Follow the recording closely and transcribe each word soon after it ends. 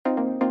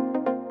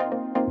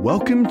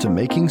Welcome to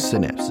Making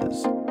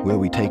Synapses, where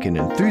we take an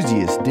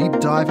enthusiast deep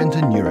dive into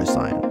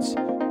neuroscience,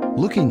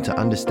 looking to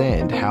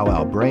understand how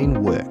our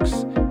brain works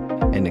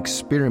and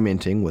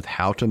experimenting with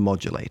how to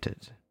modulate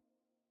it.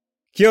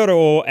 Kia ora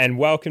all, and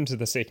welcome to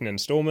the second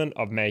installment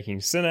of Making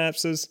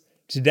Synapses.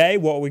 Today,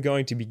 what we're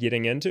going to be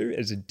getting into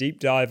is a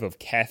deep dive of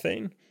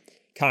caffeine,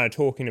 kind of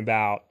talking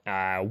about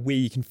where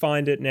you can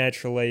find it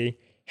naturally,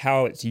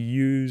 how it's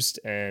used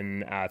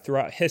in,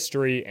 throughout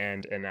history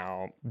and in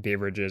our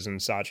beverages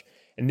and such,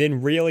 and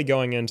then really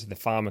going into the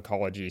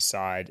pharmacology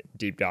side,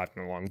 deep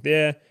diving along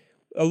there,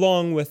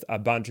 along with a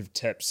bunch of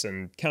tips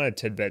and kind of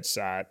tidbits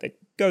that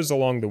goes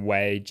along the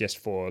way just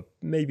for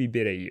maybe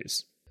better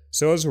use.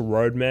 So as a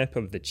roadmap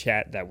of the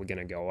chat that we're going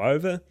to go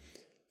over,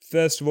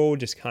 first of all,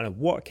 just kind of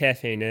what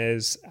caffeine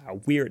is,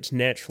 where it's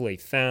naturally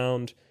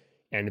found,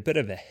 and a bit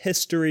of a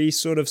history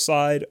sort of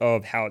side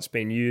of how it's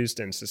been used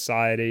in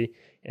society,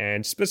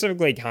 and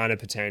specifically kind of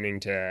pertaining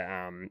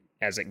to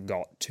as it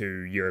got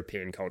to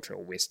European culture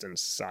or Western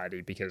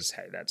society, because,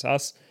 hey, that's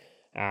us.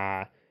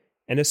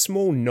 And a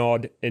small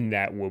nod in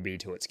that will be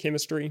to its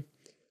chemistry.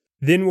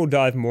 Then we'll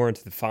dive more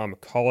into the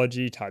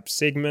pharmacology type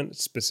segment,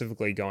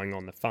 specifically going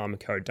on the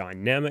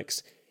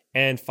pharmacodynamics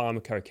and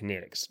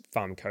pharmacokinetics.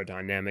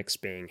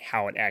 Pharmacodynamics being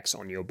how it acts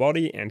on your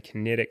body, and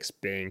kinetics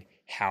being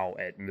how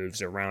it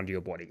moves around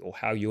your body, or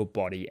how your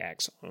body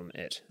acts on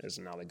it, is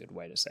another good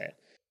way to say it.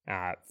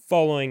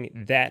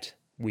 Following that,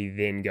 we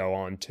then go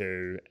on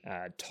to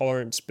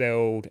tolerance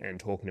build and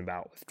talking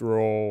about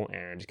withdrawal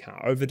and kind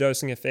of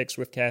overdosing effects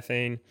with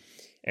caffeine.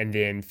 And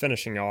then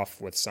finishing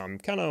off with some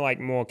kind of like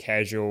more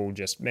casual,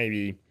 just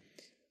maybe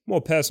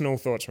more personal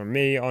thoughts from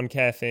me on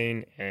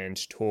caffeine,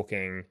 and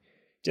talking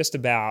just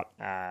about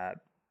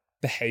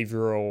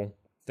behavioral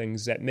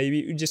things that maybe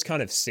you just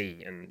kind of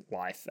see in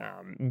life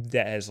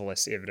that has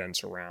less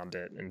evidence around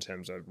it in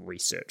terms of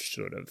research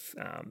sort of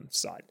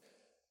side.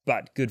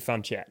 But good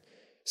fun chat.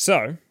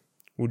 So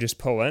we'll just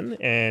pull in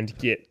and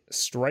get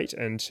straight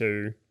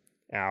into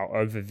our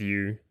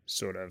overview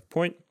sort of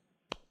point.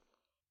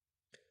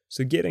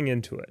 So getting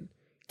into it,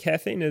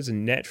 caffeine is a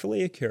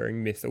naturally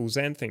occurring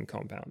methylxanthine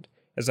compound.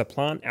 As a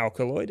plant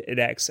alkaloid, it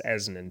acts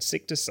as an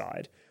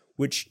insecticide,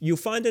 which you'll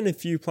find in a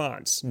few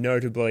plants,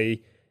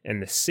 notably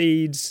in the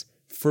seeds,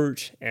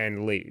 fruit,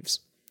 and leaves.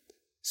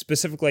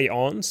 Specifically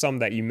on some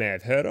that you may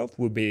have heard of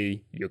will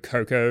be your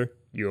cocoa,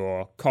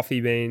 your coffee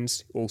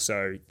beans,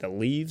 also the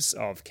leaves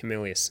of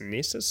Camellia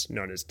sinensis,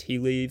 known as tea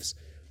leaves,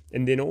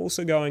 and then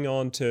also going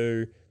on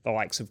to the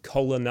likes of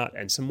kola nut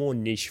and some more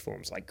niche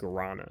forms like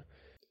guarana.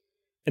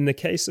 In the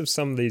case of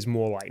some of these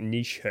more like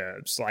niche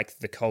herbs, like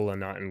the kola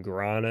nut and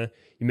guarana,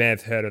 you may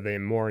have heard of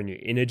them more in your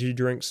energy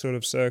drink sort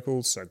of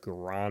circles. So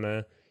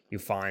guarana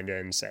you'll find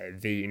in, say, a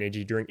V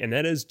energy drink, and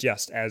that is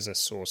just as a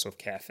source of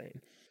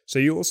caffeine. So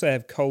you also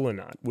have kola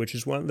nut, which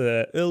is one of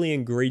the early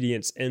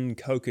ingredients in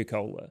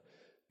Coca-Cola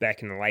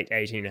back in the late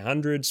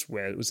 1800s,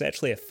 where it was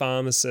actually a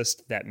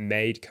pharmacist that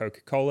made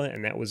Coca-Cola,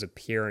 and that was a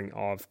pairing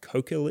of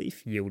coca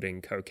leaf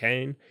yielding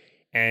cocaine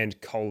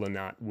and kola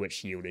nut,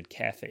 which yielded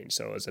caffeine.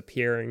 So it was a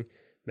pairing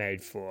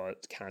made for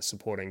kind of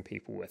supporting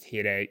people with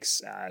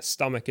headaches,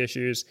 stomach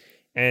issues,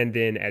 and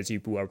then, as you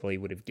probably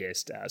would have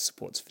guessed,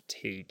 supports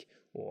fatigue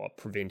or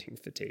preventing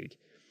fatigue.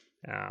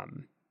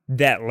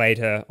 That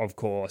later, of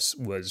course,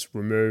 was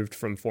removed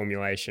from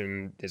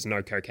formulation. There's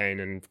no cocaine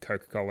in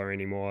Coca-Cola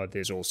anymore.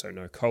 There's also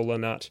no kola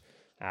nut.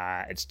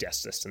 It's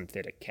just a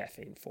synthetic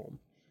caffeine form.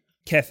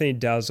 Caffeine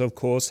does, of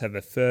course, have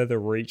a further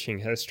reaching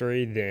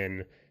history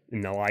than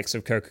in the likes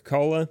of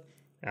Coca-Cola.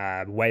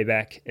 Way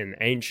back in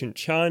ancient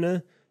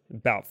China,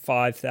 about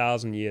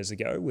 5,000 years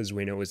ago was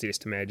when it was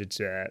estimated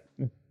to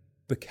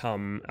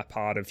become a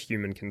part of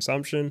human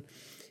consumption.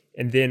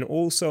 And then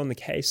also in the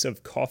case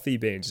of coffee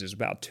beans, it was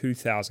about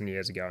 2,000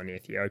 years ago in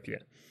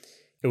Ethiopia.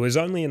 It was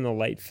only in the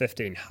late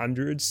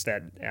 1500s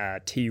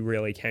that tea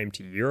really came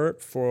to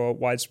Europe for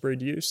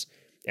widespread use.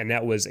 And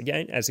that was,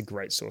 again, as a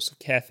great source of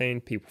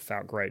caffeine. People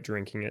felt great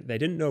drinking it. They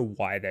didn't know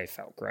why they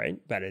felt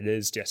great, but it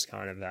is just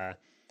kind of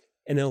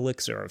an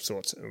elixir of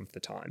sorts of the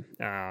time.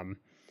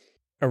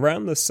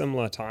 Around the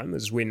similar time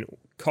is when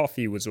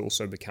coffee was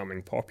also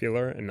becoming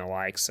popular in the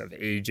likes of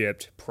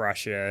Egypt,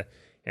 Prussia,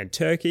 and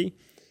Turkey.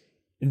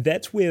 And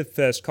that's where the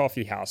first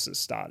coffee houses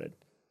started.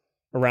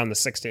 Around the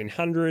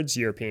 1600s,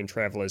 European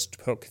travelers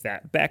took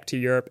that back to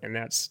Europe, and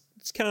it's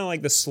kind of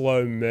like the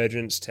slow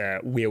emergence to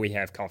where we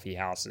have coffee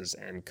houses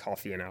and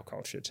coffee in our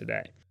culture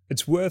today.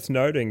 It's worth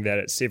noting that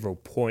at several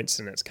points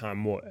in its kind of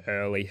more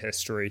early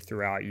history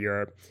throughout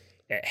Europe,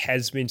 it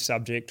has been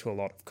subject to a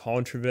lot of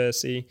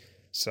controversy.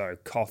 So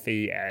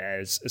coffee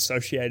is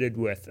associated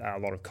with a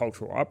lot of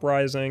cultural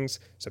uprisings.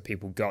 So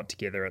people got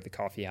together at the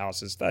coffee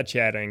houses, they're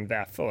chatting,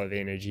 they're full of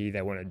energy,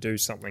 they want to do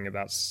something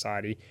about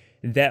society.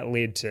 That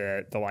led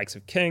to the likes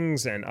of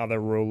kings and other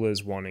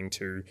rulers wanting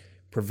to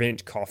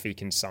prevent coffee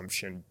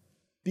consumption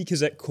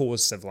because it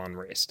caused civil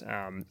unrest,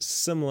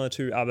 similar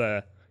to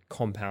other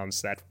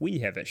compounds that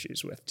we have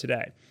issues with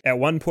today. At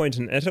one point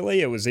in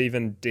Italy, it was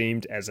even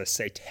deemed as a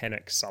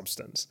satanic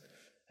substance.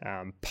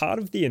 Part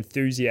of the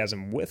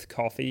enthusiasm with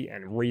coffee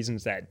and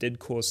reasons that did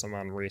cause some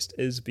unrest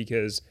is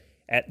because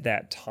at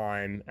that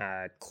time,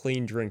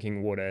 clean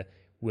drinking water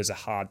was a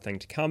hard thing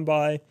to come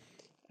by.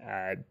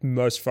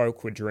 Most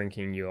folk were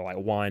drinking your like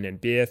wine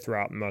and beer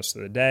throughout most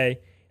of the day.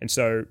 And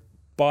so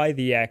by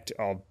the act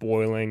of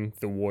boiling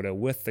the water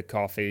with the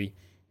coffee,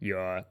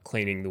 you're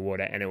cleaning the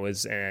water, and it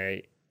was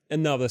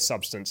another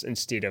substance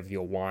instead of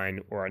your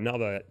wine, or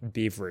another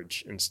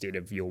beverage instead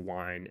of your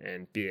wine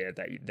and beer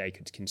that they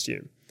could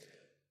consume.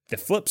 The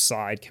flip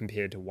side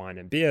compared to wine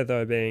and beer,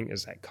 though,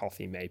 is that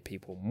coffee made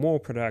people more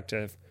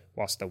productive,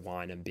 whilst the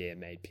wine and beer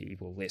made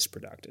people less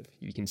productive.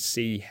 You can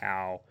see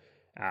how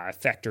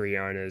factory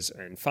owners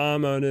and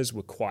farm owners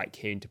were quite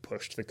keen to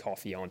push the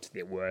coffee onto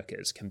their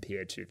workers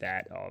compared to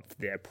that of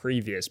their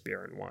previous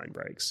beer and wine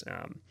breaks.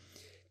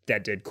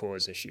 That did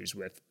cause issues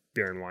with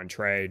beer and wine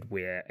trade,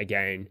 where,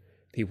 again,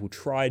 people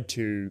tried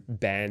to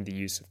ban the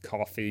use of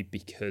coffee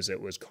because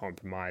it was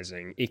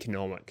compromising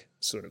economic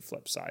sort of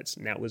flip sides,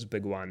 and that was a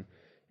big one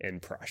in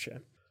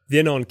Prussia.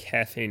 Then on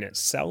caffeine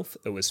itself,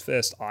 it was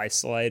first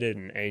isolated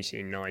in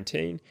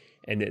 1819,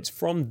 and it's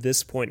from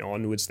this point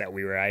onwards that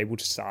we were able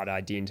to start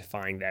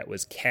identifying that it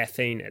was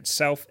caffeine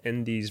itself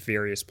in these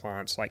various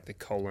plants like the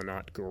kola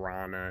nut,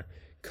 guarana,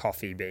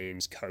 coffee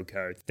beans,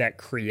 cocoa, that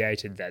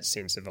created that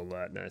sense of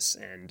alertness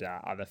and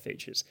other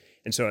features.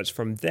 And so it's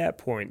from that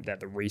point that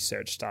the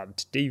research started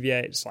to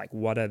deviate. It's like,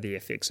 what are the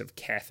effects of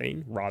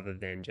caffeine rather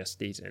than just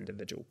these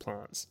individual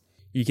plants?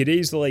 You could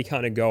easily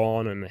kind of go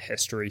on the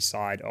history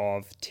side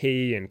of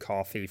tea and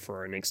coffee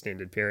for an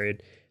extended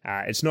period.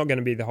 It's not going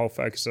to be the whole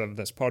focus of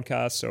this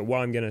podcast, so what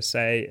I'm going to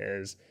say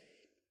is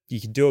you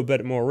could do a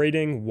bit more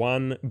reading.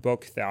 One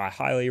book that I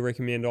highly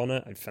recommend on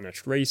it, I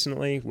finished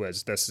recently,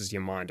 was This Is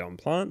Your Mind on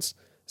Plants.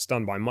 It's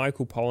done by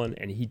Michael Pollan,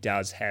 and he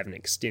does have an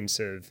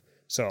extensive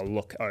sort of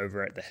look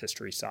over at the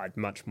history side,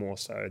 much more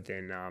so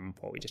than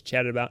what we just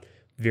chatted about.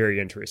 Very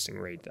interesting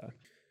read, though.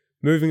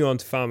 Moving on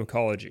to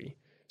pharmacology.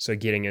 So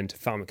getting into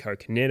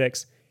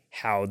pharmacokinetics,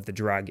 how the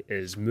drug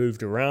is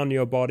moved around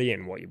your body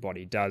and what your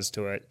body does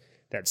to it.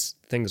 That's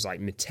things like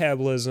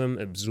metabolism,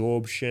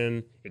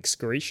 absorption,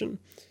 excretion.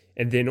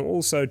 And then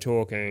also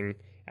talking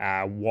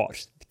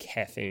what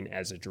caffeine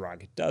as a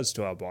drug does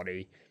to our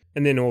body.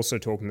 And then also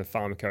talking the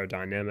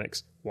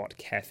pharmacodynamics, what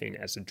caffeine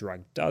as a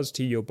drug does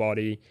to your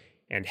body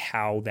and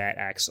how that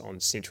acts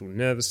on central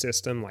nervous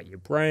system like your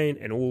brain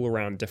and all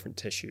around different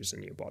tissues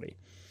in your body.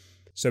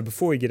 So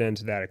before we get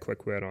into that, a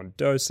quick word on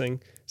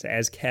dosing. So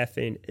as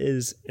caffeine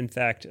is, in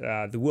fact,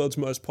 the world's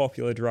most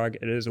popular drug,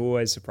 it is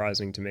always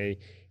surprising to me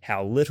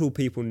how little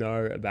people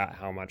know about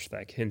how much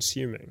they're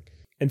consuming.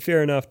 And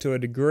fair enough to a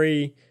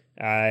degree,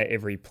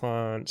 every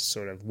plant,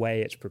 sort of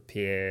way it's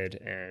prepared,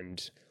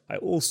 and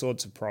all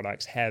sorts of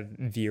products have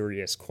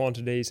various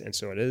quantities, and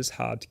so it is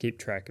hard to keep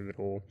track of it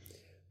all.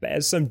 But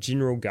as some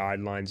general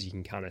guidelines, you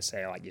can kind of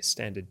say like your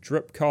standard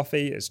drip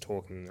coffee is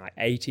talking like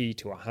 80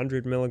 to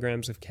 100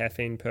 milligrams of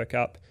caffeine per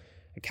cup.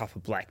 A cup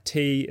of black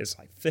tea is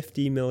like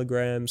 50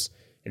 milligrams.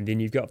 And then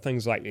you've got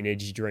things like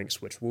energy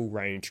drinks, which will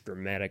range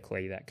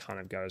dramatically. That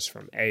kind of goes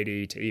from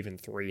 80 to even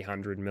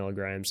 300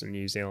 milligrams in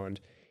New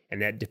Zealand.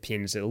 And that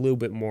depends a little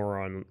bit more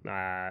on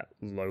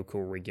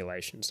local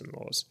regulations and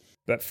laws.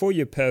 But for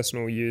your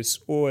personal use,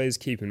 always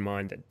keep in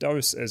mind that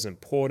dose is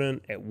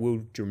important. It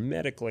will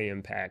dramatically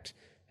impact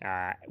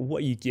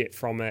what you get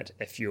from it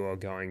if you're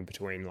going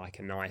between like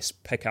a nice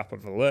pickup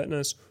of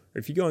alertness, or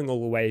if you're going all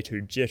the way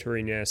to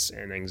jitteriness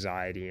and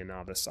anxiety and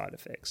other side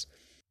effects.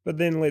 But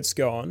then let's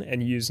go on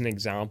and use an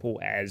example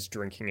as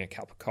drinking a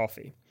cup of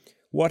coffee.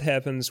 What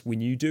happens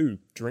when you do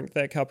drink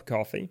that cup of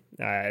coffee,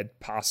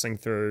 passing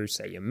through,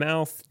 say, your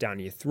mouth, down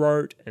your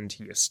throat,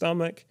 into your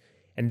stomach,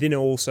 and then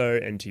also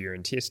into your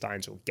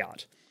intestines or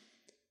gut?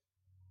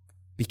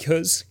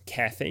 Because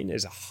caffeine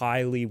is a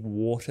highly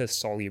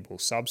water-soluble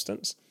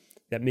substance,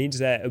 that means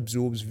that it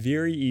absorbs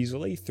very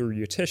easily through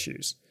your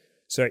tissues.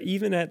 So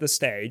even at the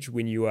stage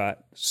when you are,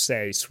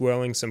 say,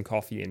 swirling some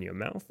coffee in your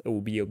mouth, it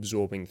will be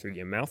absorbing through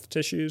your mouth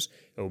tissues,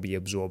 it will be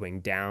absorbing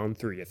down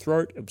through your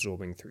throat,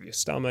 absorbing through your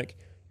stomach,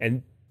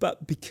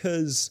 but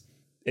because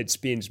it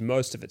spends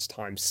most of its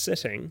time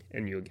sitting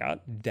in your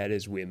gut, that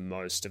is where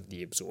most of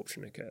the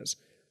absorption occurs.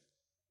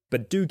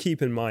 But do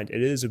keep in mind,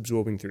 it is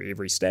absorbing through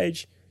every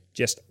stage,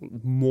 just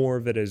more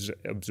of it is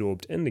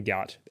absorbed in the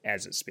gut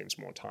as it spends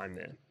more time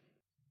there.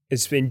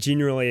 It's been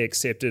generally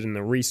accepted in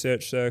the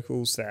research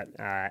circles that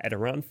at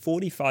around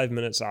 45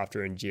 minutes after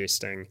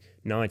ingesting,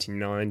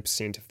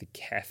 99% of the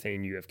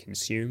caffeine you have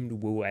consumed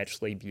will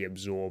actually be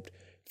absorbed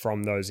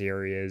from those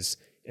areas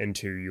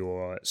into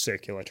your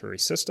circulatory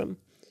system.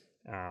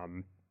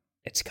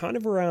 It's kind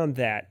of around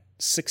that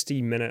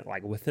 60-minute,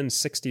 like within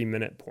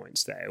 60-minute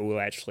points that it will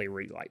actually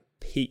reach like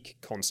peak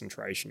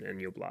concentration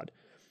in your blood.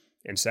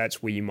 And so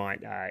that's where you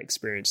might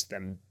experience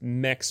the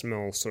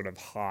maximal sort of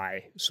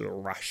high sort of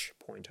rush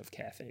point of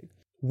caffeine.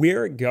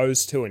 Where it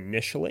goes to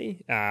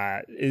initially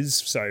is,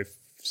 so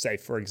say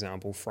for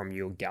example from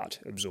your gut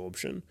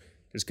absorption,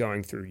 is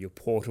going through your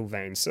portal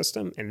vein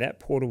system, and that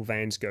portal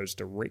veins goes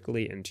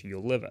directly into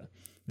your liver.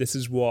 This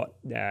is what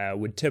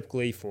would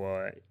typically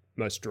for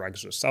most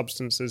drugs or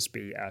substances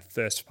be a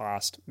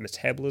first-pass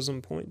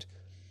metabolism point.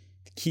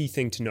 The key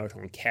thing to note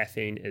on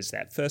caffeine is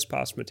that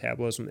first-pass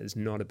metabolism is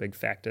not a big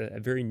factor. A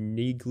very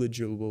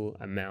negligible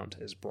amount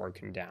is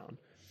broken down.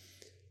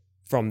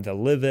 From the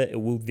liver,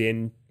 it will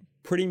then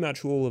pretty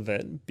much all of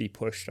it be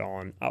pushed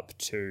on up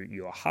to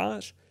your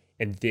heart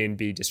and then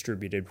be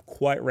distributed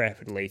quite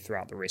rapidly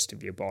throughout the rest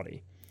of your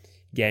body.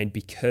 Again,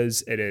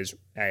 because it is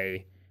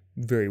a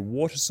very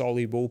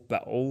water-soluble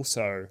but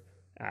also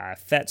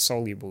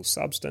fat-soluble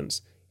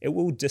substance, it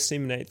will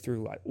disseminate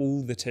through like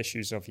all the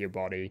tissues of your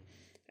body,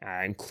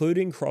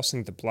 including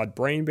crossing the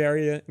blood-brain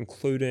barrier,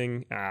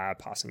 including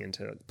passing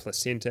into the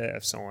placenta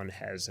if someone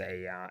has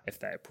if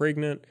they're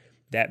pregnant.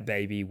 That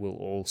baby will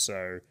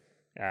also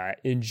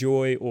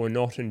enjoy or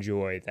not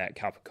enjoy that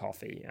cup of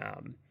coffee,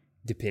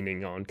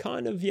 depending on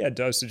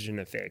dosage and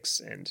effects,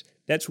 and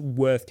that's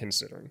worth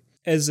considering.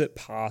 As it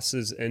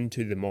passes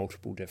into the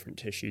multiple different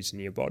tissues in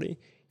your body,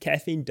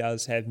 caffeine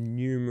does have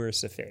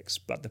numerous effects,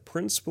 but the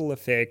principal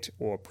effect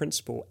or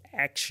principal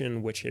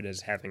action which it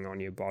is having on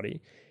your body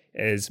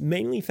is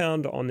mainly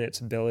found on its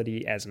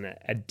ability as an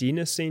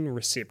adenosine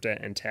receptor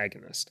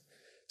antagonist.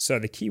 So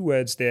the key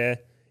words there,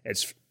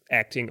 it's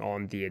acting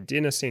on the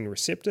adenosine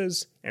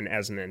receptors, and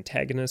as an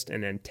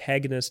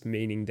antagonist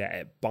meaning that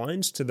it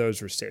binds to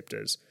those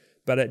receptors,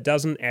 but it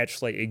doesn't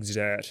actually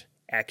exert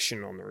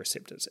action on the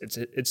receptors.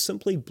 It's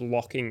simply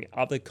blocking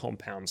other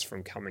compounds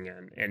from coming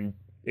in and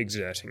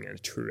exerting a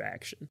true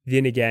action.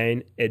 Then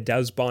again, it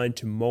does bind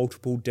to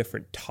multiple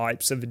different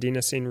types of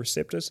adenosine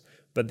receptors,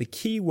 but the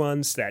key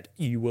ones that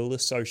you will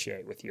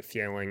associate with your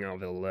feeling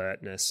of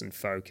alertness and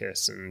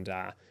focus and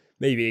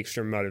maybe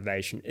extra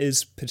motivation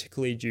is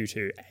particularly due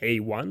to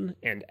A1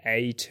 and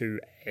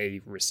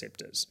A2A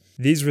receptors.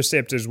 These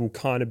receptors will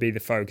kind of be the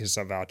focus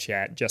of our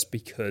chat just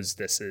because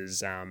this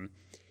is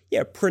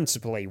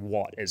principally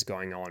what is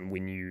going on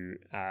when you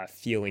are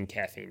feeling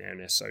caffeine and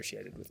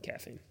associated with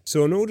caffeine.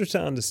 So in order to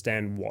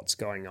understand what's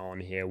going on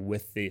here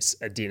with this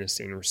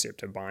adenosine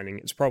receptor binding,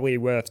 it's probably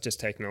worth just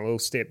taking a little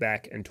step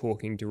back and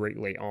talking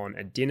directly on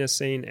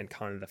adenosine and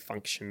kind of the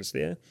functions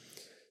there.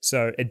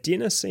 So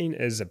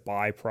adenosine is a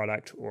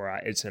byproduct, or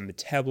it's a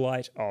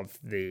metabolite of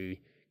the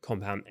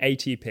compound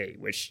ATP,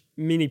 which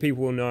many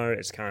people will know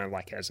is kind of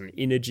like as an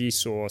energy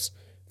source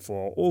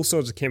for all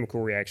sorts of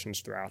chemical reactions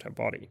throughout our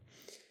body.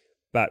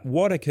 But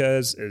what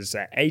occurs is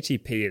that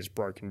ATP is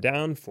broken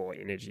down for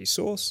energy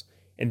source,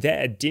 and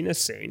that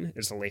adenosine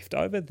is left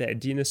over. That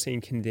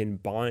adenosine can then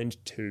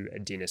bind to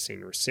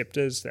adenosine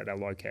receptors that are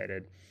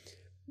located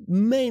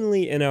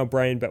mainly in our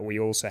brain, but we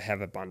also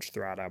have a bunch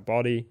throughout our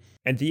body.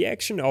 And the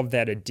action of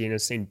that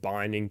adenosine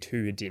binding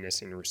to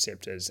adenosine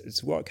receptors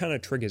is what kind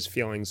of triggers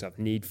feelings of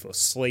need for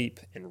sleep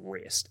and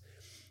rest.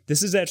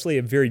 This is actually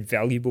a very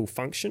valuable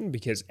function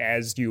because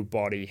as your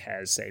body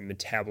has, say,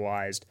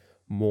 metabolized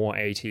more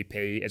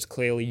ATP, it's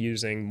clearly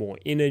using more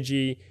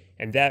energy,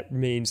 and that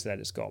means that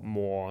it's got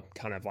more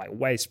kind of like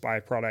waste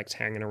byproducts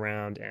hanging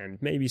around and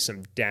maybe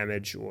some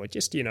damage or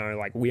just,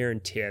 like wear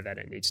and tear that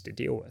it needs to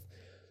deal with.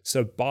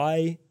 So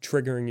by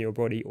triggering your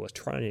body or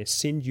trying to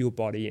send your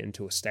body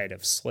into a state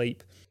of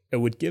sleep, it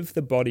would give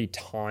the body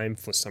time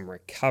for some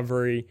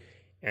recovery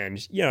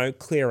and,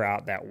 clear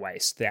out that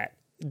waste that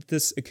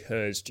this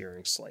occurs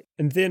during sleep.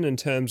 And then in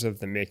terms of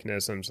the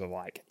mechanisms of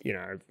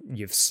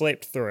you've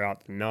slept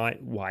throughout the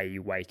night, why are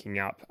you waking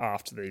up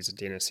after these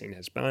adenosine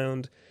has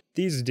bound?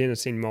 These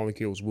adenosine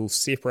molecules will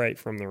separate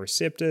from the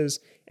receptors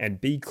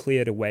and be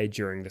cleared away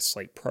during the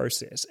sleep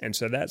process. And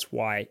so that's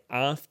why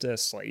after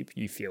sleep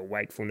you feel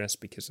wakefulness,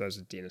 because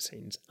those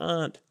adenosines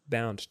aren't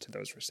bound to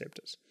those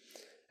receptors.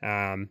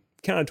 Kind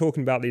of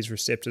talking about these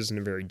receptors in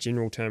a very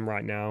general term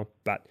right now,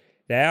 but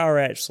they are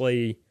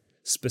actually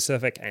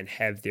specific and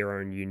have their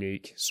own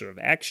unique sort of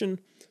action.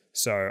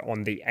 So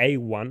on the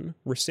A1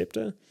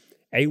 receptors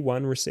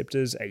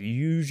are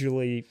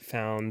usually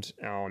found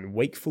on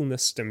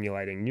wakefulness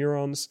stimulating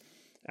neurons.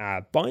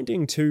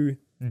 Binding to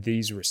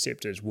these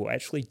receptors will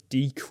actually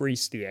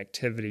decrease the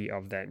activity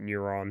of that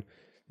neuron,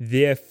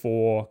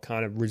 therefore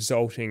kind of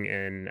resulting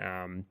in,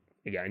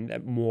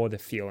 more the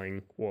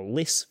feeling or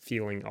less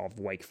feeling of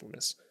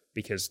wakefulness,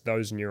 because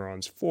those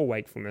neurons for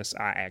wakefulness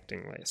are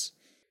acting less.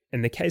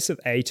 In the case of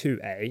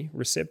A2A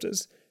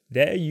receptors,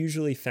 they're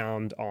usually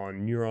found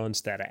on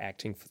neurons that are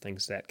acting for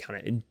things that kind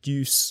of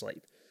induce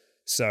sleep.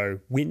 So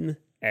when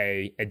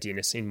a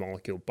adenosine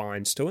molecule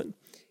binds to it,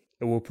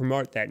 it will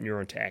promote that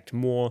neuron to act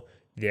more,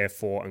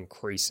 therefore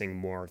increasing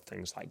more of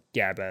things like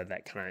GABA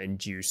that kind of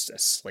induce a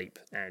sleep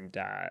and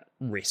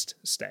rest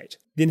state.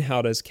 Then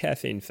how does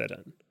caffeine fit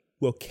in?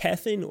 Well,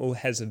 caffeine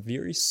has a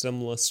very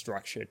similar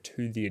structure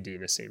to the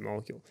adenosine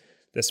molecule.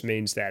 This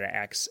means that it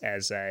acts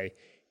as a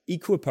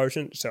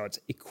equipotent, so it's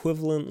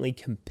equivalently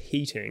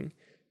competing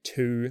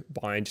to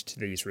bind to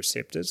these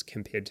receptors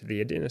compared to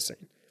the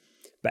adenosine.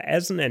 But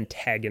as an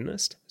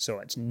antagonist, so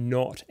it's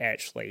not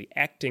actually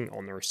acting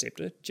on the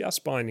receptor,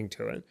 just binding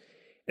to it,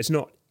 it's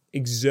not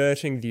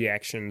exerting the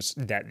actions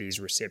that these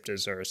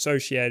receptors are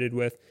associated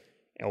with.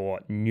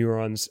 or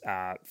neurons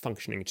are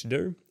functioning to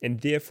do, and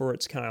therefore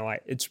it's kind of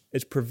like it's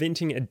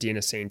preventing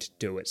adenosine to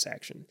do its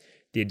action.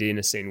 The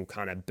adenosine will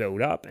kind of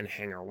build up and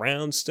hang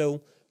around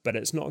still, but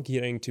it's not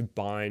getting to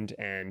bind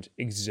and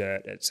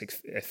exert its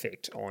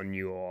effect on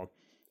your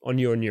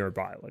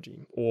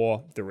neurobiology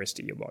or the rest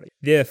of your body.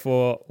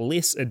 Therefore,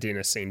 less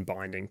adenosine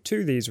binding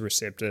to these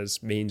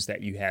receptors means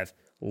that you have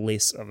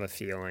less of a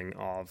feeling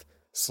of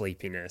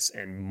sleepiness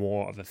and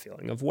more of a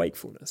feeling of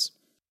wakefulness.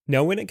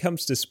 Now, when it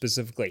comes to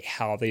specifically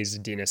how these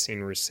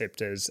adenosine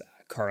receptors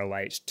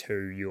correlate to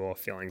your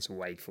feelings of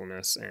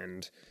wakefulness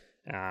and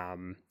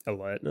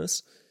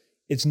alertness,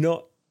 it's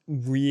not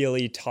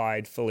really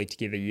tied fully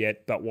together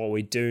yet, but what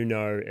we do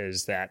know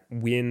is that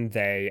when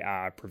they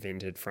are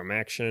prevented from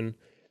action,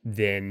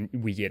 then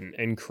we get an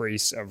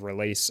increase of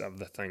release of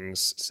the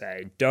things,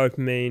 say,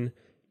 dopamine,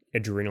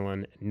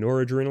 adrenaline, and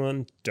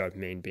noradrenaline,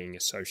 dopamine being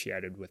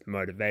associated with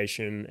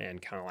motivation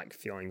and kind of like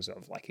feelings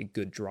of like a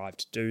good drive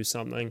to do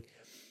something.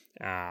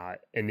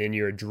 And then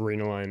your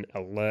adrenaline,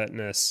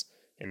 alertness,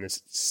 and this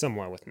is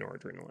similar with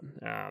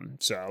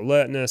noradrenaline. So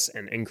alertness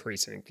and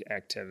increasing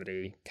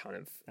activity, kind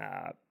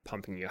of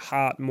pumping your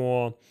heart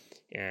more,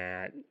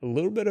 a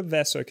little bit of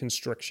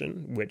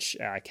vasoconstriction, which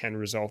can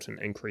result in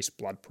increased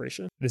blood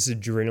pressure. This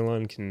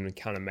adrenaline can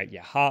kind of make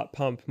your heart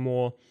pump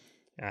more.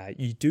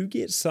 You do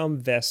get some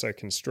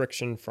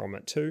vasoconstriction from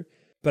it too,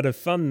 but a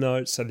fun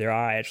note, so there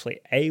are actually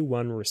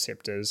A1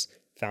 receptors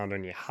found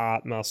on your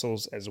heart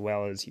muscles as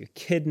well as your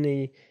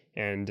kidney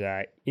and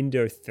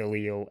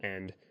endothelial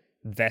and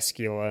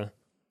vascular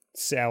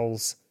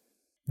cells,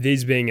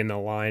 these being in the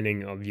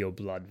lining of your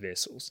blood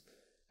vessels.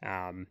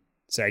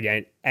 So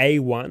again,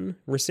 A1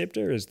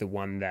 receptor is the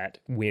one that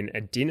when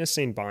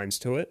adenosine binds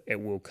to it,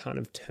 it will kind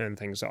of turn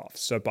things off.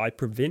 So by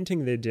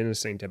preventing the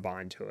adenosine to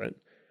bind to it,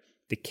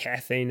 the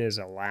caffeine is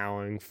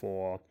allowing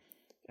for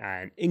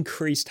an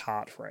increased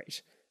heart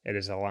rate. It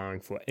is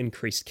allowing for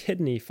increased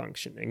kidney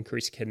function.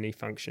 Increased kidney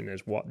function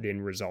is what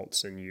then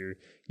results in you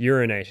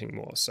urinating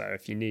more. So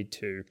if you need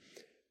to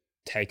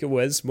take a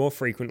whiz more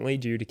frequently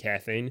due to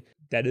caffeine,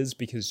 that is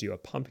because you are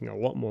pumping a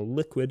lot more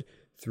liquid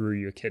through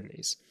your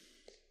kidneys.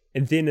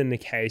 And then in the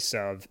case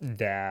of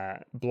the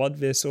blood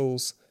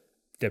vessels,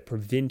 the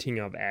preventing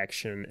of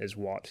action is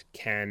what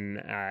can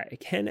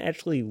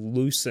actually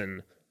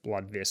loosen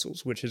blood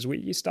vessels, which is where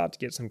you start to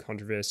get some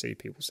controversy.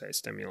 People say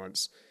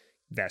stimulants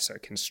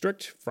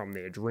vasoconstrict from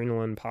the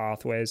adrenaline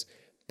pathways,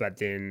 but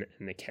then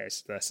in the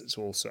case of this, it's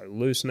also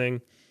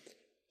loosening.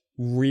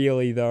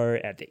 Really though,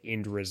 at the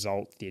end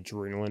result, the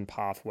adrenaline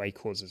pathway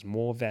causes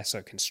more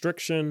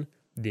vasoconstriction,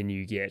 then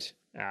you get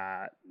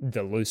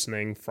the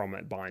loosening from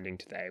it binding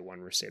to the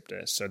A1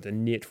 receptor. So the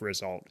net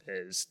result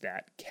is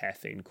that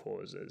caffeine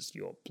causes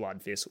your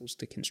blood vessels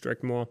to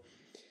constrict more.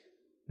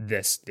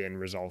 This then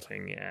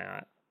resulting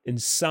in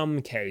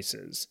some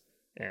cases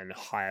in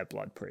higher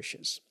blood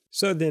pressures.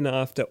 So then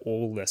after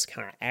all this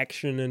kind of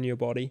action in your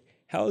body,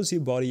 how is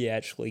your body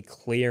actually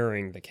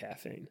clearing the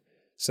caffeine?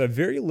 So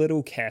very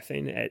little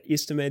caffeine,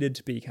 estimated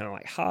to be kind of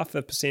like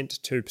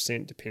 0.5% to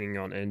 2% depending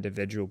on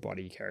individual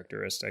body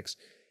characteristics.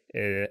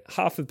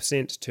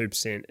 0.5% to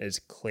 2% is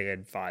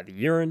cleared via the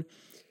urine.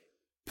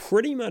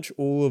 Pretty much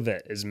all of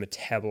it is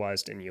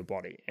metabolized in your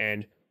body,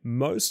 and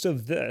most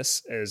of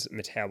this is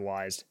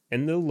metabolized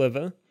in the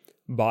liver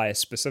by a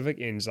specific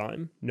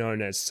enzyme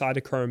known as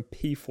cytochrome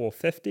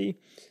P450.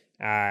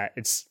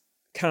 It's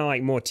kind of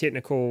like more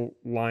technical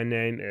line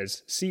name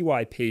is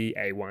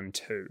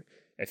CYP-A12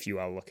 if you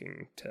are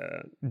looking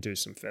to do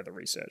some further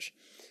research.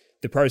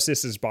 The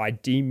process is by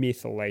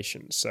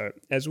demethylation. So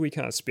as we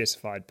kind of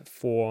specified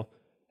before,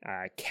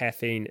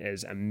 caffeine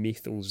is a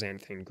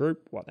methylxanthine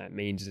group. What that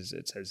means is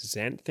it's a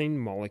xanthine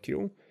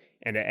molecule,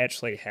 and it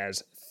actually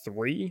has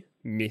 3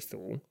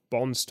 methyl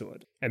bonds to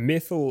it. A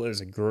methyl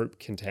is a group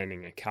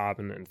containing a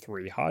carbon and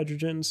 3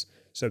 hydrogens.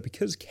 So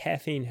because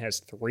caffeine has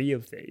 3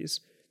 of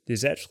these,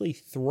 there's actually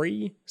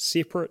 3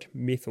 separate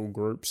methyl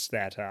groups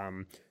that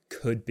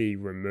could be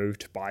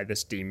removed by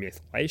this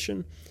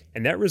demethylation,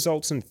 and that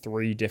results in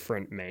 3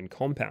 different main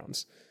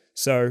compounds.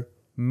 So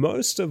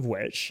most of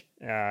which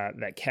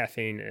that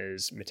caffeine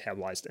is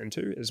metabolized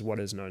into is what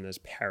is known as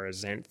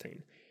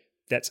paraxanthine.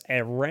 That's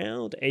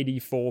around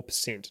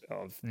 84%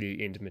 of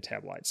the end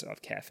metabolites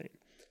of caffeine.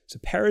 So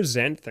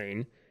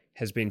paraxanthine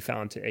has been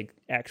found to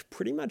act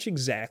pretty much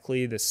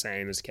exactly the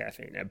same as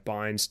caffeine. It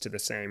binds to the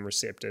same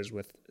receptors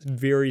with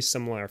very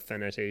similar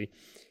affinity.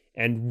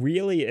 And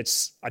really,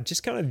 I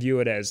just kind of view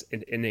it as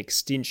an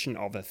extension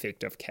of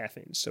effect of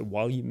caffeine. So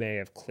while you may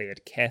have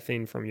cleared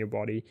caffeine from your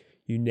body,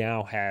 you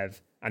now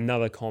have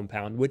another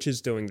compound which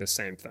is doing the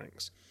same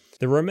things.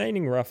 The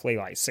remaining roughly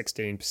like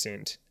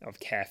 16% of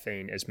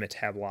caffeine is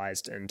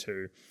metabolized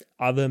into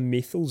other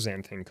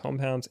methylxanthine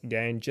compounds,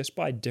 again, just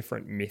by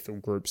different methyl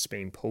groups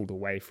being pulled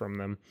away from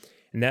them.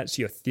 And that's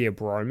your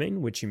theobromine,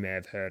 which you may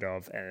have heard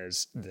of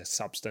as the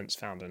substance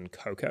found in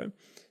cocoa.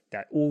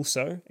 That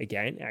also,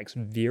 again, acts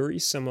very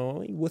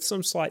similarly with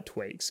some slight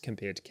tweaks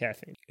compared to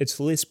caffeine. It's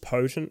less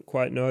potent,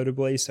 quite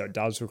notably, so it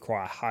does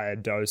require higher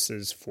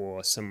doses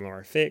for similar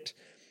effect.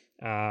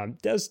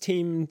 Does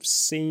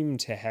seem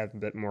to have a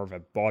bit more of a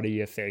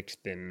body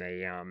effect than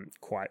the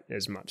quite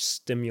as much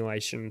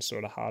stimulation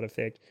sort of heart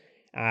effect.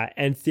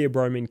 And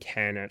theobromine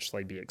can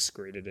actually be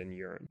excreted in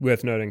urine.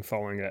 Worth noting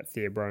following that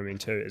theobromine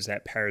too is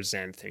that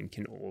paraxanthine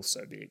can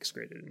also be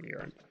excreted in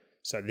urine.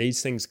 So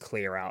these things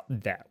clear out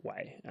that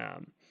way.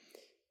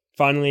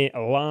 Finally, a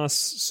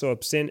last sort of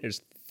percent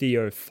is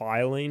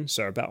theophylline.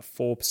 So about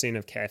 4%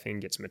 of caffeine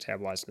gets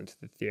metabolized into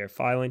the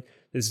theophylline.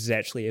 This is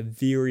actually a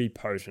very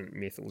potent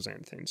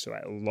methylxanthine. So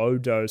at low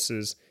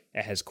doses,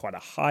 it has quite a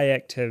high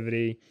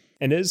activity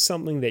and is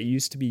something that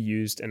used to be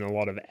used in a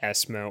lot of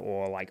asthma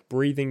or like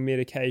breathing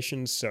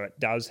medications. So it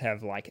does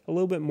have like a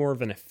little bit more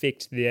of an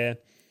effect there.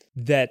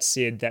 That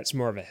said, that's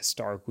more of a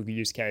historical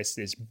use case.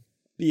 There's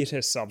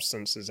better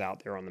substances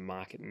out there on the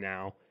market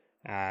now.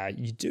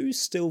 You do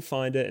still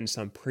find it in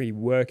some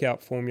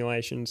pre-workout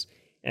formulations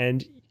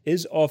and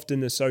is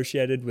often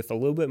associated with a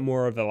little bit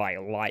more of a like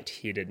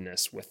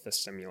lightheadedness with the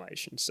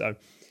stimulation. So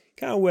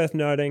kind of worth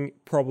noting,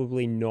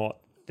 probably not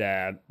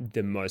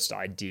the most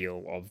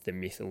ideal of the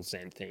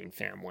methylxanthine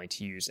family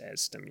to use as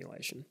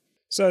stimulation.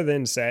 So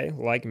then say,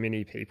 like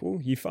many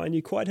people, you find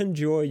you quite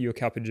enjoy your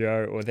cup of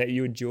joe or that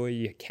you enjoy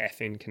your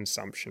caffeine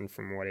consumption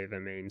from whatever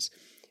means,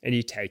 and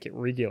you take it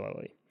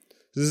regularly.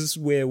 This is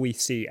where we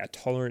see a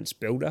tolerance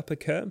buildup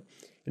occur,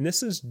 and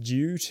this is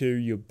due to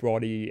your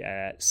body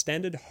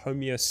standard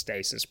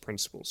homeostasis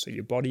principles. So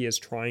your body is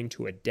trying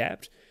to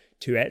adapt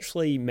to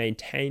actually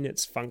maintain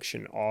its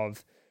function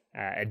of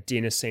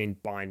adenosine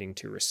binding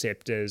to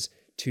receptors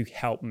to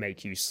help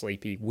make you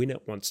sleepy when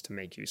it wants to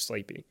make you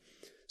sleepy.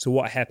 So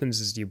what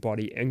happens is your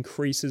body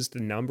increases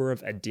the number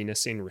of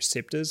adenosine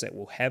receptors it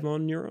will have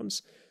on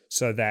neurons,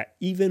 so that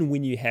even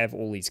when you have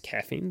all these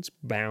caffeines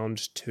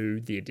bound to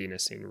the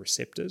adenosine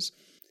receptors,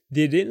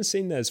 the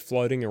adenosine that is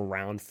floating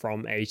around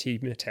from AT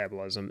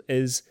metabolism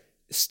is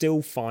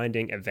still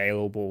finding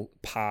available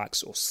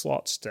parks or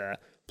slots to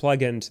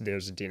plug into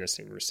those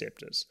adenosine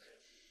receptors.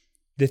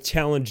 The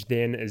challenge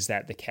then is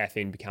that the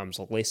caffeine becomes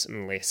less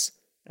and less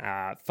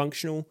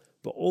functional,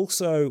 but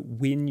also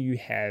when you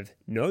have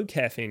no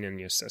caffeine in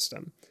your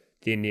system,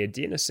 then the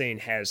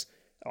adenosine has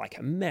like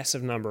a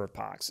massive number of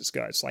parks.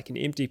 It's like an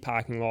empty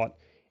parking lot.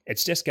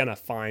 It's just going to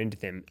find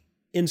them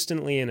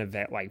instantly and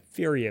like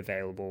very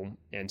available,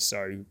 and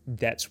so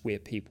that's where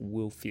people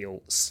will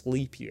feel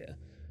sleepier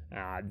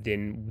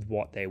than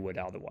what they would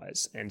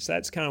otherwise. And so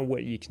that's kind of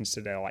what you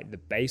consider like the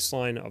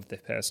baseline of the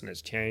person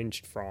has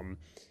changed from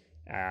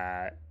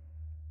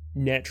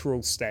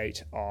natural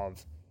state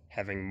of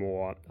having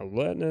more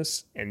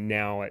alertness, and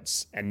now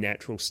it's a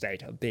natural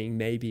state of being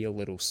maybe a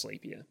little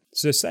sleepier.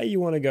 So say you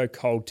want to go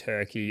cold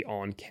turkey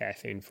on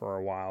caffeine for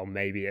a while.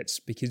 Maybe it's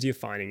because you're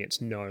finding it's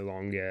no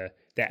longer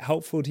that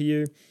helpful to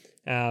you.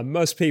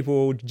 Most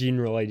people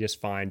generally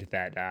just find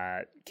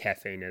that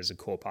caffeine is a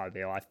core part of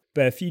their life.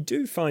 But if you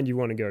do find you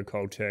want to go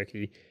cold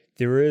turkey,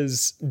 there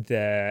is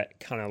the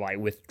kind of like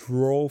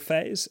withdrawal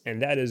phase,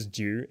 and that is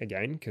due,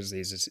 again, because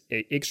there's this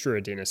extra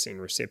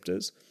adenosine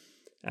receptors.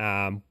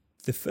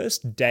 The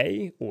first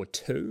day or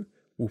two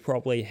will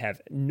probably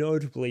have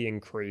notably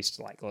increased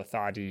like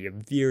lethargy. You're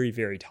very,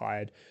 very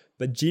tired.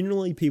 But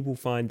generally people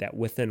find that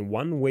within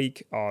 1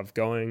 week of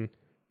going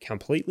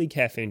completely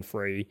caffeine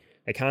free,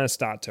 they kind of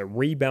start to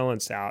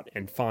rebalance out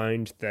and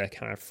find the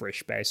kind of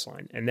fresh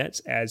baseline. And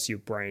that's as your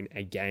brain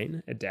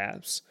again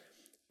adapts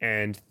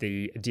and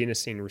the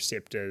adenosine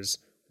receptors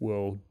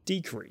will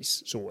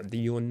decrease. So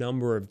your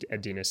number of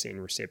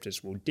adenosine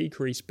receptors will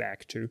decrease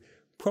back to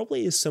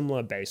probably a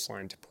similar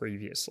baseline to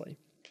previously.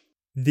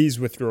 These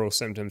withdrawal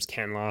symptoms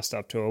can last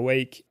up to a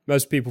week.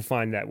 Most people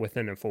find that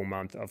within a full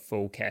month of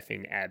full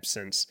caffeine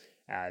absence,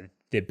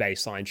 their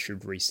baseline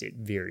should reset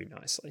very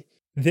nicely.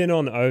 Then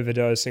on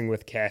overdosing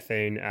with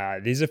caffeine,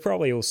 these are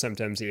probably all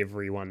symptoms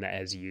everyone that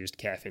has used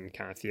caffeine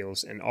kind of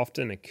feels, and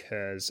often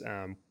occurs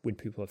when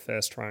people are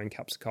first trying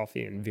cups of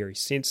coffee and very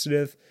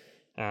sensitive.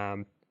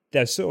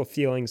 Those sort of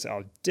feelings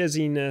of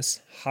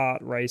dizziness,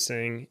 heart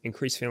racing,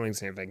 increased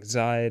feelings of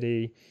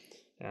anxiety.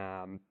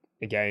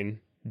 Again,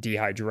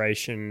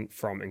 dehydration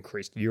from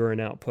increased urine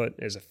output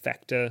is a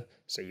factor,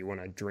 so you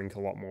want to drink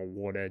a lot more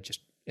water just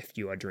if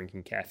you are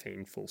drinking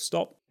caffeine, full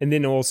stop. And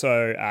then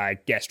also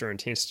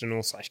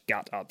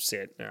gastrointestinal/gut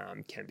upset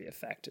can be a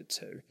factor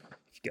too.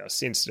 If you've got a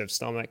sensitive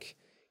stomach,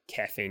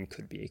 caffeine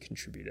could be a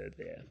contributor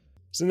there.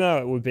 So now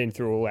that we've been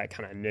through all that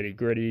kind of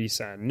nitty-gritty,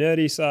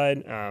 nerdy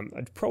side,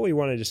 I'd probably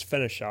want to just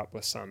finish up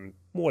with some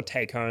more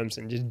take-homes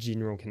and just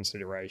general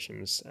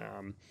considerations.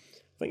 I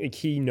think a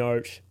key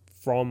note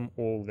from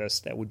all this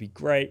that would be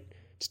great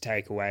to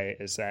take away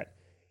is that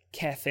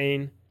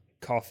caffeine,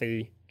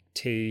 coffee,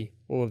 tea,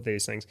 all of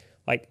these things,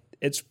 like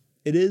it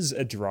is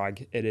a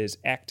drug. It is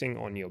acting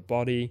on your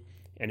body,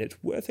 and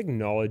it's worth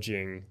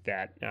acknowledging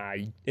that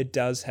it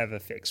does have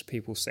effects.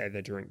 People say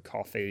they drink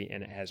coffee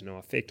and it has no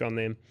effect on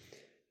them.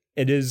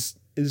 It is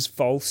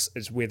false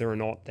as whether or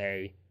not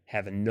they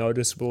have a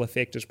noticeable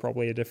effect is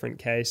probably a different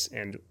case,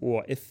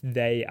 or if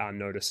they are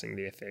noticing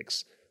the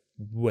effects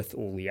with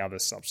all the other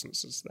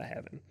substances they're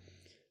having.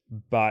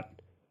 But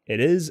it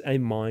is a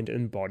mind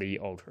and body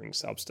altering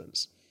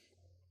substance.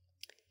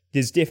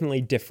 There's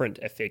definitely different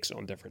effects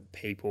on different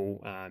people.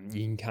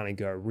 You can kind of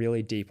go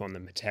really deep on the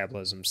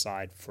metabolism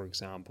side. For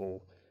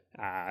example,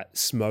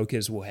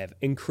 smokers will have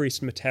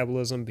increased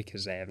metabolism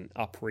because they have an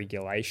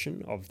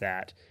upregulation of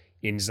that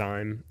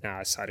enzyme,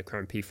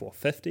 cytochrome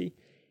P450,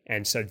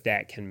 and so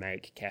that can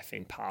make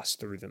caffeine pass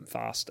through them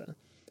faster.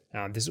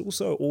 There's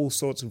also all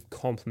sorts of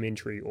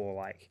complementary or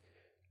like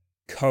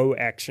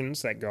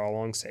co-actions that go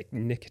along, say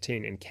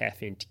nicotine and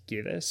caffeine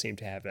together seem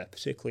to have a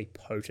particularly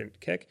potent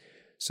kick.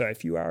 So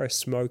if you are a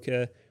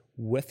smoker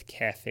with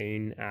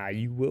caffeine,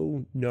 you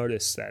will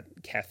notice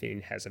that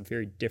caffeine has a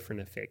very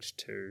different effect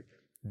to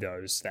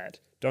those that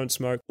don't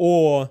smoke,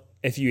 or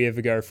if you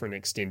ever go for an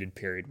extended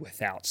period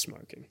without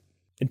smoking.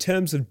 In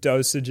terms of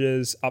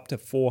dosages, up to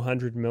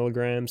 400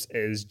 milligrams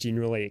is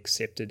generally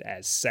accepted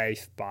as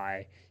safe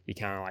by your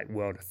kind of like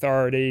world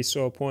authority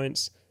sort of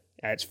points.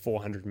 It's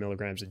 400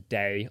 milligrams a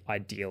day,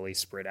 ideally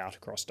spread out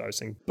across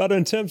dosing. But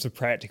in terms of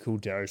practical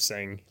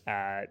dosing,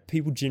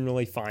 people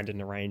generally find in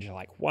the range of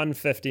like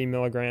 150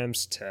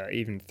 milligrams to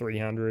even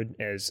 300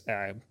 as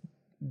kind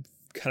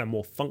of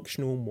more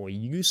functional, more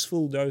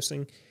useful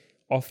dosing.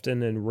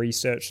 Often in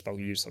research, they'll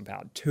use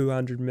about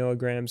 200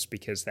 milligrams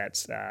because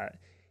that's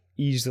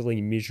easily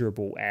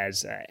measurable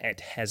as it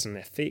has an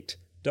effect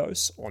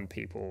dose on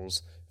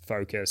people's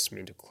focus,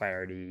 mental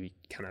clarity,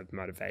 kind of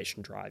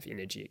motivation, drive,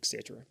 energy,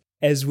 etc.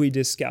 As we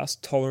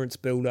discussed, tolerance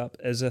buildup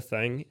is a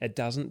thing. It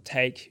doesn't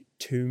take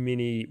too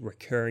many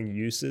recurring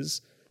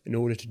uses in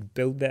order to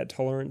build that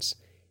tolerance.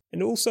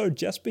 And also,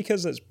 just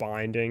because it's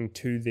binding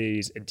to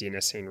these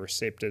adenosine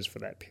receptors for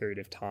that period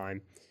of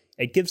time,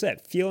 it gives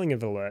that feeling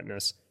of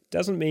alertness.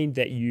 Doesn't mean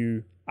that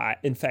you,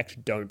 in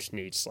fact, don't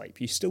need sleep.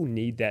 You still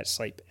need that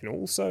sleep. And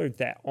also,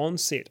 that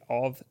onset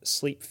of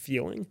sleep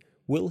feeling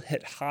will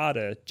hit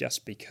harder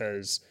just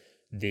because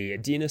the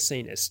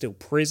adenosine is still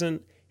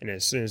present. And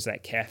as soon as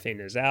that caffeine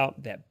is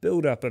out, that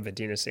buildup of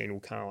adenosine will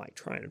kind of like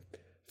try and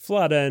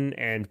flood in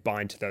and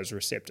bind to those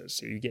receptors.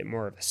 So you get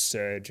more of a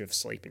surge of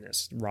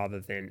sleepiness rather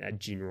than a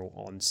general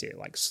onset,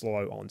 like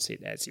slow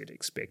onset as you'd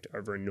expect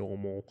over a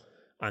normal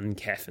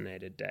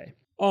uncaffeinated day.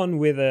 On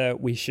whether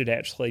we should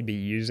actually be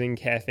using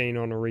caffeine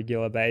on a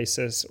regular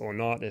basis or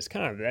not is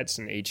kind of, that's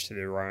an each to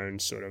their own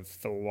sort of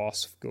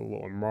philosophical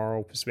or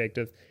moral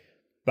perspective.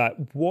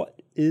 But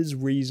what is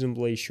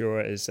reasonably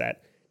sure is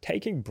that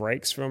taking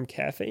breaks from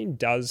caffeine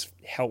does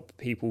help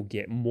people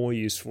get more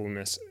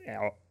usefulness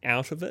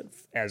out of it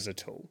as a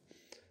tool.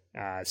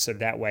 So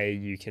that way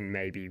you can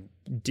maybe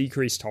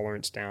decrease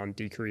tolerance down,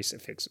 decrease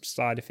effects of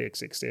side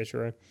effects,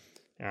 etc.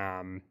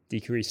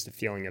 Decrease the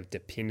feeling of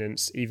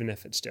dependence, even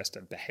if it's just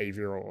a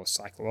behavioral or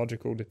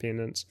psychological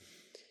dependence.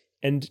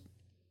 And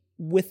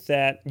with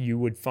that, you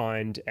would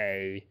find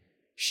a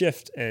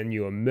shift in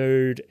your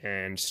mood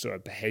and sort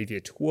of behavior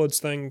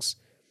towards things.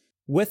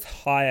 With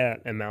higher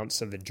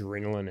amounts of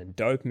adrenaline and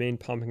dopamine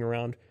pumping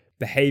around,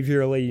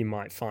 behaviorally you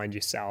might find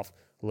yourself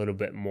a little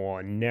bit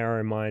more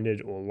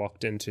narrow-minded or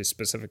locked into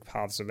specific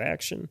paths of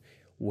action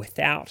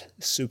without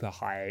super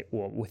high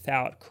or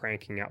without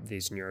cranking up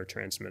these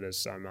neurotransmitters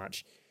so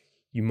much.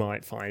 You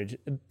might find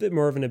a bit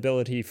more of an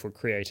ability for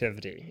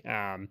creativity.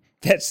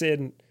 That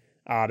said,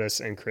 artists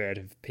and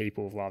creative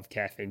people love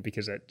caffeine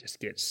because it just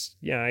gets,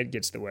 it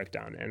gets the work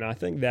done. And I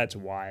think that's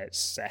why it's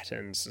sat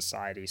in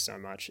society so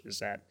much, is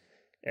that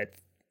it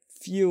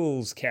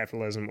fuels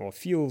capitalism or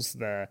fuels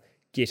the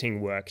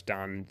getting work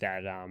done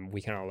that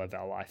we kind of live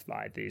our life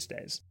by these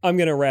days. I'm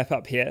going to wrap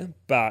up here,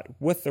 but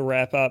with the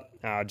wrap up,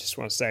 I just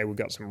want to say we've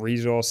got some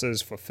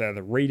resources for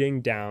further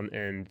reading down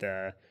in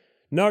the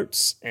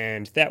notes,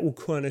 and that will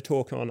kind of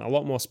talk on a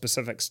lot more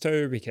specifics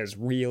too, because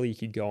really you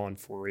could go on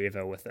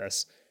forever with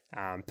this,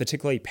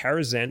 particularly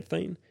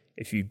paraxanthine.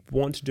 If you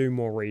want to do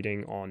more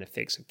reading on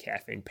effects of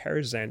caffeine,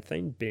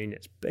 paraxanthine being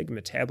its big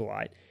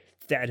metabolite,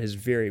 that is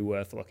very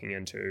worth looking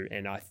into,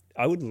 and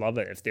I would love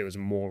it if there was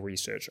more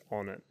research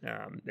on it.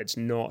 It's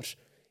not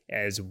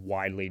as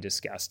widely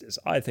discussed as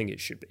I think it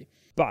should be.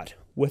 But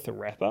with a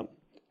wrap up,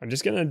 I'm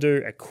just going to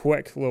do a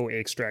quick little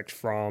extract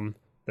from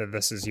the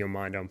This Is Your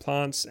Mind on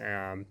Plants,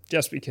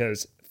 just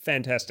because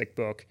fantastic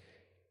book.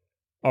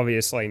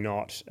 Obviously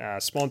not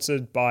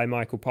sponsored by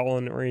Michael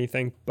Pollan or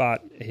anything,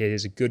 but it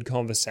is a good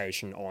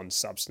conversation on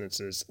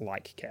substances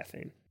like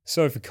caffeine.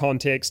 So for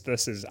context,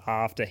 this is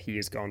after he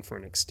has gone for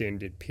an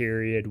extended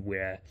period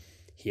where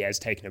he has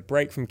taken a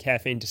break from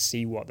caffeine to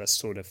see what this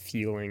sort of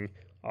feeling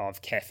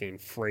of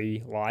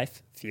caffeine-free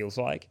life feels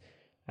like.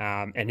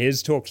 And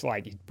his talked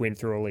like he went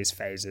through all these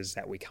phases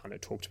that we kind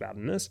of talked about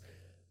in this.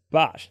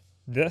 But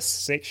this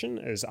section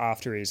is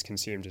after he's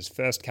consumed his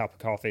first cup of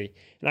coffee.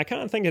 And I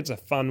kind of think it's a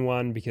fun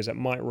one because it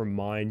might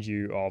remind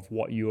you of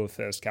what your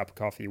first cup of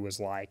coffee was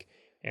like.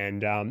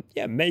 And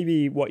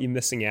maybe what you're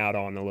missing out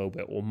on a little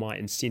bit, or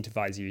might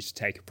incentivize you to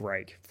take a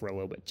break for a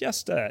little bit,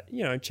 just to,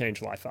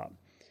 change life up.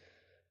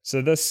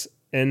 So this,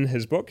 in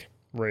his book,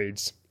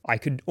 reads, I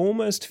could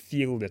almost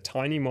feel the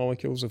tiny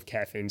molecules of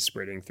caffeine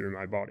spreading through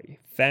my body,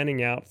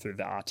 fanning out through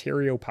the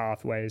arterial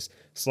pathways,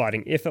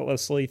 sliding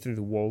effortlessly through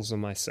the walls of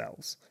my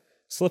cells,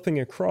 slipping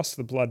across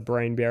the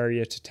blood-brain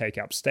barrier to take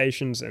up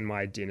stations in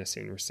my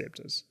adenosine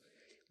receptors.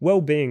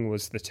 Well-being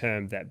was the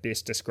term that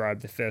best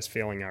described the first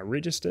feeling I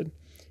registered,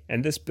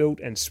 and this built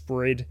and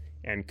spread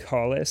and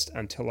coalesced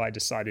until I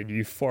decided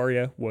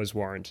euphoria was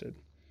warranted.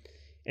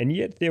 And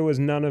yet there was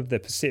none of the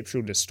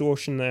perceptual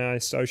distortion that I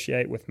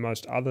associate with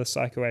most other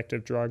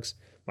psychoactive drugs.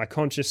 My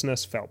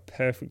consciousness felt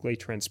perfectly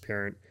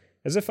transparent,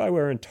 as if I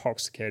were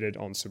intoxicated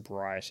on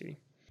sobriety.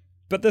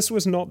 But this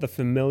was not the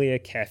familiar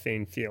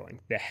caffeine feeling,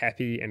 the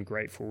happy and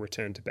grateful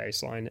return to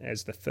baseline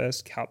as the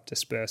first cup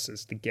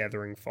disperses the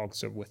gathering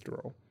fogs of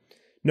withdrawal.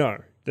 No,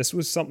 this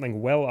was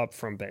something well up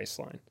from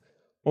baseline,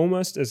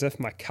 almost as if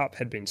my cup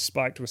had been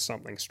spiked with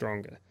something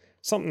stronger,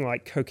 something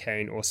like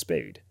cocaine or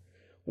speed.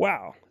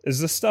 Wow, is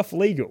this stuff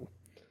legal?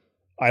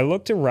 I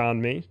looked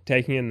around me,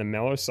 taking in the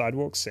mellow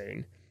sidewalk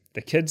scene,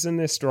 the kids in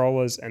their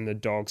strollers and the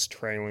dogs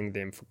trailing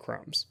them for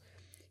crumbs.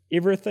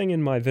 Everything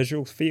in my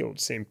visual field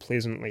seemed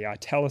pleasantly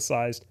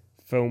italicized,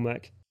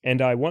 filmic,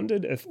 and I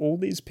wondered if all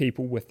these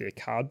people with their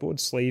cardboard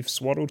sleeve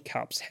swaddled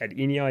cups had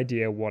any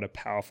idea what a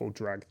powerful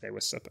drug they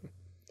were sipping.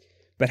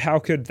 But how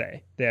could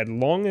they? They had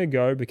long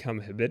ago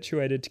become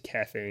habituated to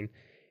caffeine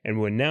and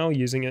were now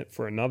using it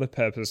for another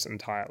purpose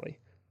entirely: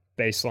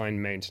 baseline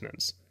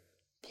maintenance,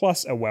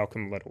 plus a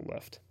welcome little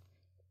lift.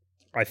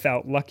 I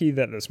felt lucky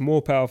that this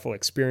more powerful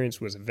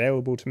experience was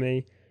available to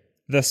me.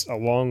 This,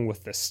 along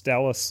with the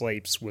stellar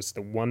sleeps, was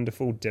the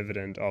wonderful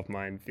dividend of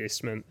my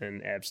investment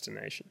in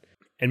abstination.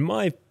 And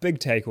my big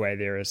takeaway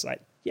there is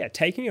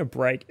taking a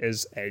break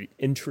is an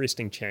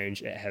interesting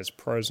change. It has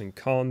pros and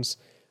cons,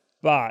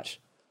 but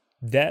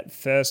that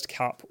first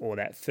cup or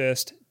that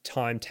first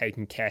time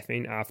taking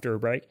caffeine after a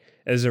break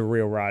is a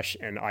real rush,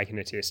 and I can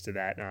attest to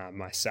that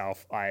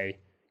myself. I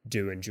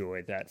do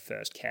enjoy that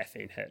first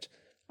caffeine hit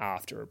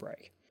after a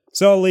break.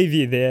 So I'll leave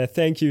you there.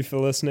 Thank you for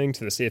listening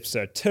to this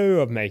episode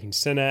 2 of Making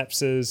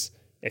Synapses.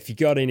 If you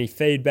got any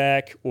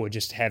feedback or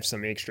just have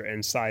some extra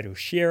insight or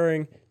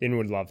sharing, then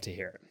we'd love to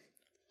hear it.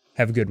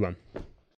 Have a good one.